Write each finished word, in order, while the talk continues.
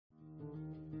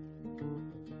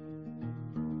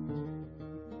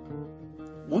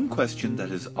One question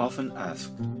that is often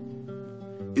asked: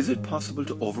 is it possible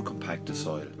to overcompact the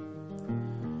soil?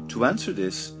 To answer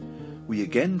this, we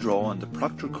again draw on the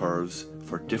Proctor curves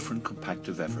for different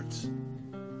compactive efforts.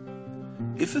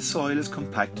 If a soil is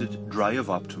compacted dry of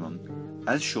optimum,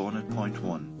 as shown at point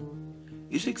 1,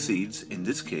 it exceeds, in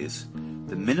this case,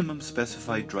 the minimum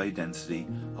specified dry density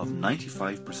of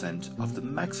 95% of the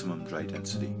maximum dry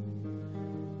density.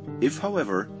 If,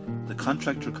 however, the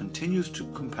contractor continues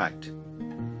to compact,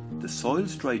 the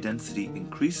soil's dry density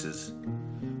increases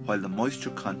while the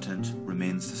moisture content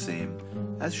remains the same,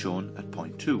 as shown at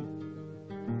point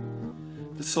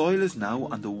 2. The soil is now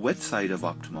on the wet side of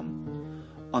optimum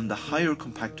on the higher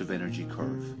compactive energy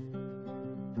curve.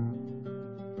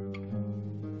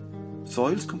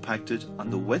 Soils compacted on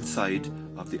the wet side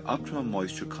of the optimum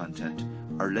moisture content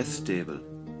are less stable,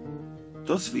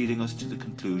 thus leading us to the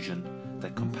conclusion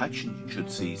that compaction should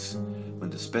cease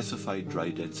when the specified dry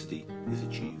density is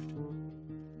achieved.